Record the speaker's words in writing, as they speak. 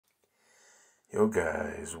Yo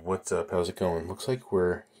guys, what's up? How's it going? Looks like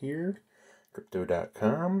we're here,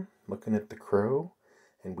 Crypto.com, looking at the CRO,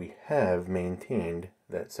 and we have maintained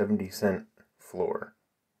that 70-cent floor,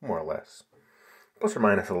 more or less, plus or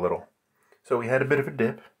minus a little. So we had a bit of a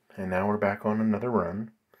dip, and now we're back on another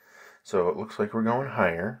run. So it looks like we're going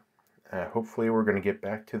higher. Hopefully we're going to get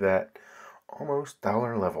back to that almost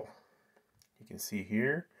dollar level. You can see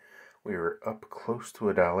here, we were up close to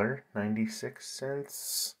 $1, 96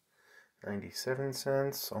 cents. 97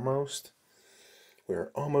 cents, almost. We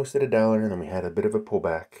were almost at $1, and then we had a bit of a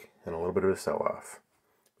pullback and a little bit of a sell-off.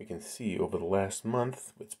 We can see over the last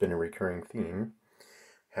month, it's been a recurring theme.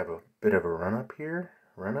 Have a bit of a run-up here,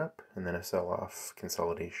 run-up, and then a sell-off,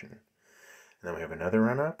 consolidation. And then we have another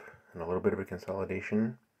run-up, and a little bit of a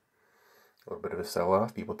consolidation, a little bit of a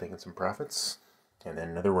sell-off, people taking some profits, and then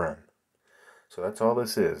another run. So that's all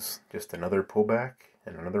this is, just another pullback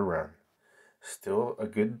and another run. Still a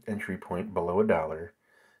good entry point below $1.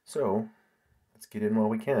 So let's get in while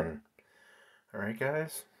we can. Alright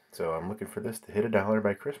guys, so I'm looking for this to hit $1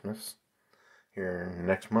 by Christmas. Here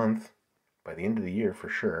next month, by the end of the year for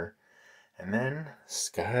sure. And then,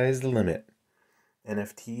 sky's the limit.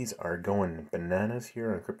 NFTs are going bananas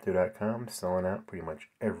here on Crypto.com, selling out pretty much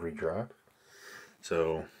every drop.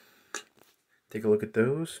 So take a look at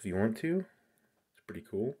those if you want to. It's pretty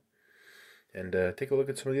cool. And take a look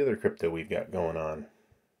at some of the other crypto we've got going on.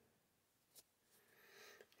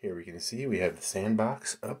 Here we can see we have the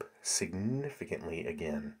Sandbox up significantly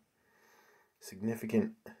again.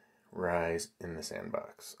 Significant rise in the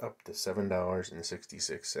Sandbox, up to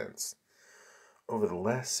 $7.66. Over the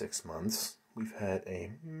last 6 months, we've had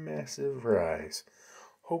a massive rise.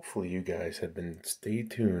 Hopefully you guys have been stay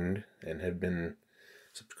tuned and have been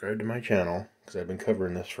subscribed to my channel, because I've been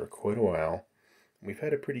covering this for quite a while. We've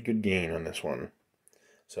had a pretty good gain on this one.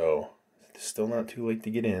 So, it's still not too late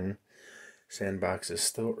to get in. Sandbox is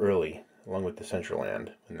still early, along with the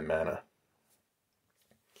Decentraland and the Mana.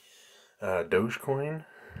 Dogecoin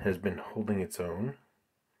has been holding its own.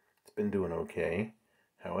 It's been doing okay.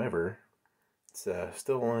 However, it's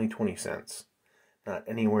still only 20 cents. Not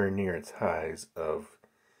anywhere near its highs of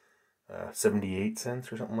 78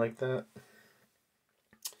 cents or something like that.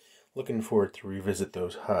 Looking forward to revisit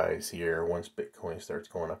those highs here once Bitcoin starts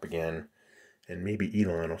going up again. And maybe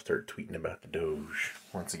Elon will start tweeting about the Doge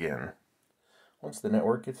once again. Once the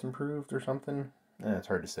network gets improved or something, it's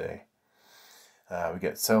hard to say. We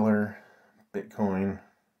got Seller, Bitcoin,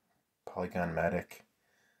 Polygon Matic.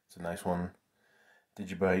 It's a nice one.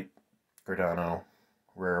 Digibyte, Cardano,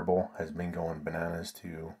 Rarible has been going bananas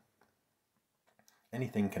too.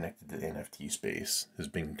 Anything connected to the NFT space has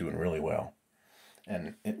been doing really well.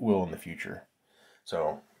 And it will in the future.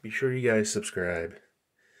 So be sure you guys subscribe.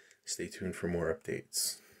 Stay tuned for more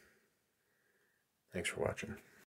updates. Thanks for watching.